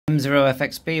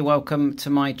M0FXB, welcome to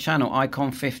my channel,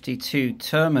 Icom 52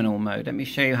 terminal mode. Let me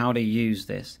show you how to use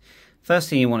this. First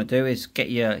thing you want to do is get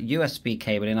your USB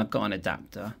cable in. I've got an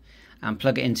adapter, and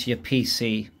plug it into your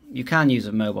PC. You can use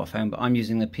a mobile phone, but I'm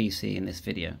using the PC in this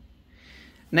video.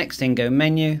 Next thing, go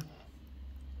menu,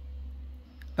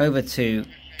 over to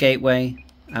gateway,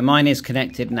 and mine is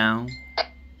connected now.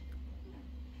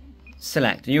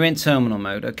 Select, and you're in terminal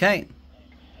mode, okay?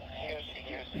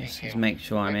 Just make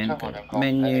sure I'm in. Go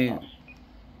menu,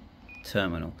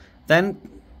 terminal. Then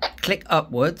click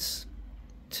upwards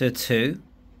to 2.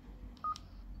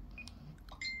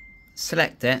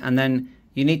 Select it, and then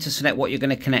you need to select what you're going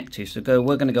to connect to. So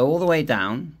we're going to go all the way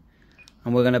down,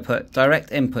 and we're going to put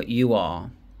direct input UR.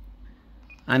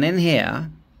 And in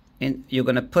here, you're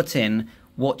going to put in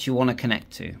what you want to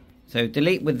connect to. So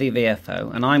delete with the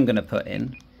VFO, and I'm going to put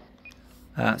in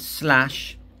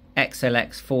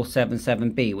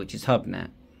 /XLX477B, which is HUBNet.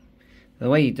 The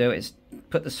way you do it is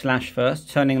put the slash first,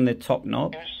 turning the top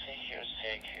knob,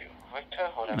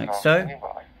 like so.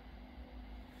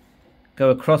 Go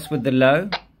across with the low,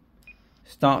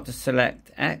 start to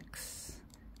select X,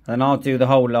 and I'll do the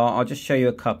whole lot. I'll just show you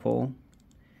a couple.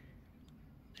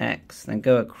 X, then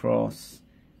go across.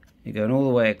 You're going all the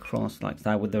way across like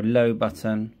that with the low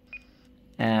button.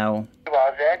 L.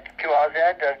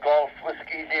 QRZ, Golf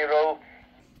Whiskey 0.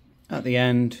 At the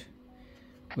end,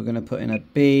 we're going to put in a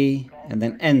B and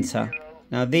then enter.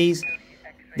 Now these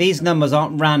numbers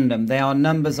aren't random. They are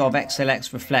numbers of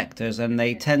XLX reflectors, and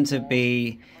they tend to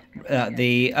be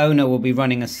the owner will be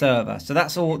running a server. So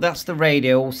that's all. That's the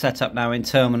radio all set up now in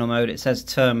terminal mode. It says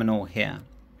terminal here.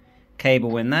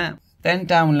 Cable in there. Then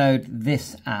download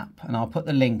this app, and I'll put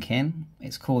the link in.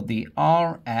 It's called the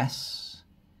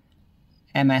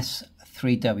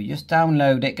RS-MS3W. Just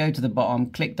download it, go to the bottom,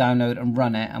 click download and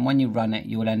run it. And when you run it,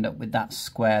 you will end up with that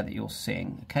square that you're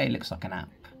seeing. Okay, it looks like an app.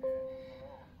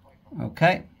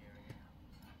 Okay.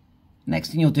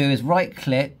 Next thing you'll do is right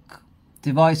click,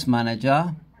 device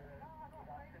manager.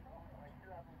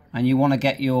 And you want to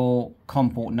get your COM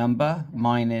port number.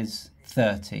 Mine is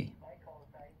 30.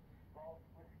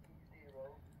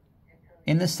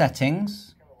 In the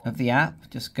settings of the app,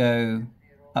 just go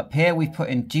up here. We've put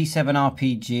in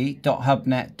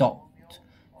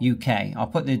g7rpg.hubnet.uk. I'll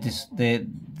put the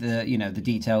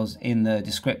details in the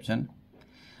description.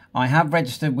 I have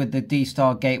registered with the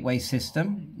DSTAR gateway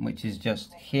system, which is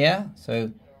just here.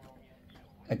 So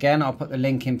again, I'll put the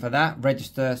link in for that.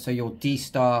 Register so your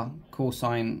DSTAR call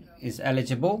sign is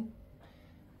eligible.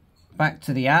 Back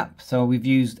to the app. So we've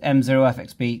used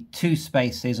M0FXB, 2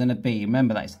 spaces and a B.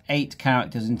 Remember, that's 8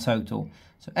 characters in total.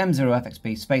 So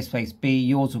M0FXB, space B.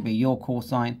 Yours will be your call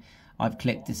sign. I've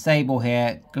clicked disable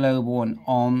here, global and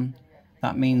on.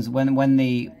 That means when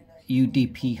the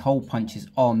UDP hole punch is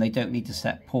on, they don't need to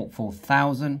set port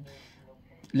 4000.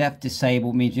 Left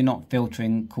disable means you're not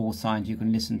filtering call signs. You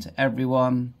can listen to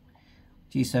everyone.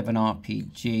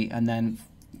 G7RPG, and then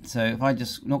so if I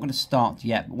just, not going to start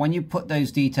yet, but when you put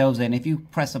those details in, if you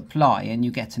press apply and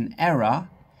you get an error,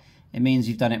 it means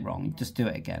you've done it wrong. Just do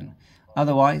it again.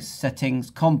 Otherwise, settings,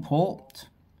 COM port,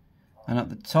 and at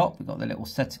the top we've got the little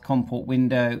set COM port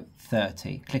window,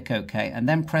 30. Click OK, and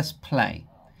then press play.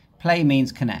 Play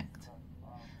means connect.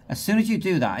 As soon as you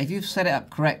do that, if you've set it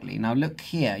up correctly, now look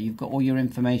here, you've got all your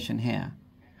information here.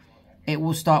 It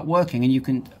will start working, and you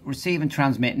can receive and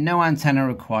transmit. No antenna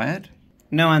required.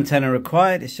 No antenna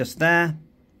required, it's just there.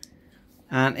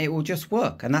 And it will just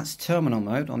work. And that's terminal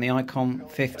mode on the Icom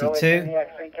 52.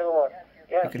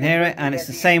 You can hear it, and it's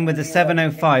the same with the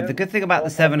 705. The good thing about the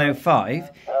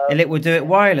 705 is it will do it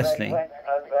wirelessly.